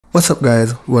What's up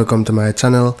guys, welcome to my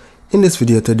channel. In this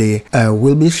video today, I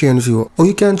will be sharing with you how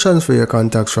you can transfer your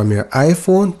contacts from your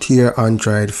iPhone to your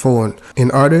Android phone.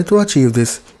 In order to achieve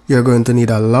this, you're going to need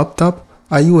a laptop,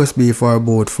 a USB for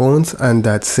both phones, and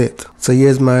that's it. So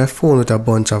here's my phone with a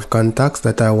bunch of contacts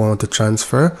that I want to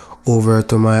transfer over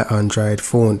to my Android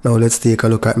phone. Now let's take a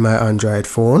look at my Android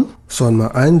phone. So on my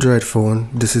Android phone,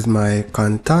 this is my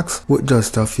contacts with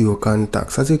just a few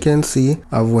contacts. As you can see,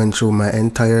 I've went through my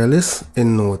entire list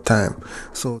in no time.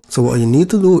 So what you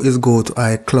need to do is go to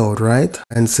iCloud, right?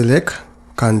 And select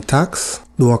contacts.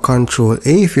 Do a Control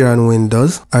A if you're on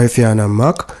Windows, or if you're on a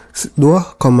Mac, do a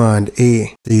Command A.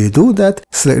 So you do that,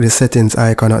 select the settings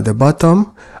icon at the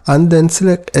bottom, and then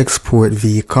select Export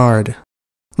vCard.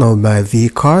 Now my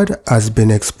vCard has been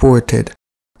exported.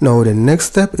 Now the next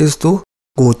step is to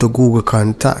go to Google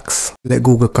Contacts. Select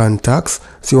Google Contacts.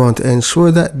 So you want to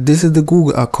ensure that this is the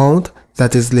Google account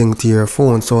that is linked to your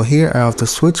phone. So here I have to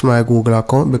switch my Google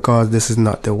account because this is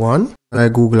not the one. My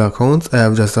Google account, I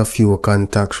have just a few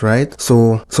contacts, right?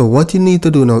 So what you need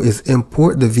to do now is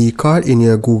import the vCard in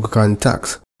your Google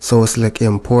Contacts. So select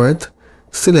Import,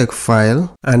 select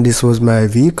File, and this was my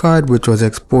vCard which was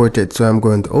exported. So I'm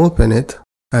going to open it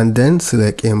and then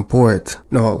select Import.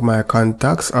 Now my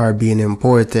contacts are being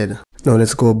imported. Now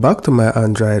let's go back to my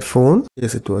Android phone.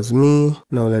 Yes, it was me.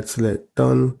 Now let's select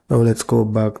Done. Now let's go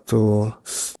back to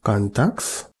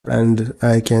Contacts, and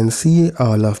I can see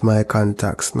all of my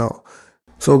contacts now.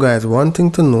 So guys, one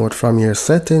thing to note from your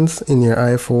settings in your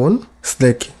iPhone,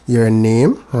 select your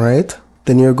name, right?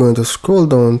 Then you're going to scroll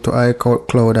down to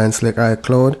iCloud and select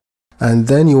iCloud, and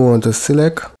then you want to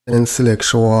select and select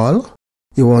Show All.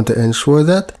 You want to ensure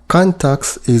that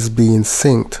contacts is being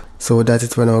synced. So that's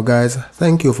it for now guys.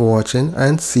 Thank you for watching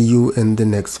and see you in the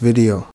next video.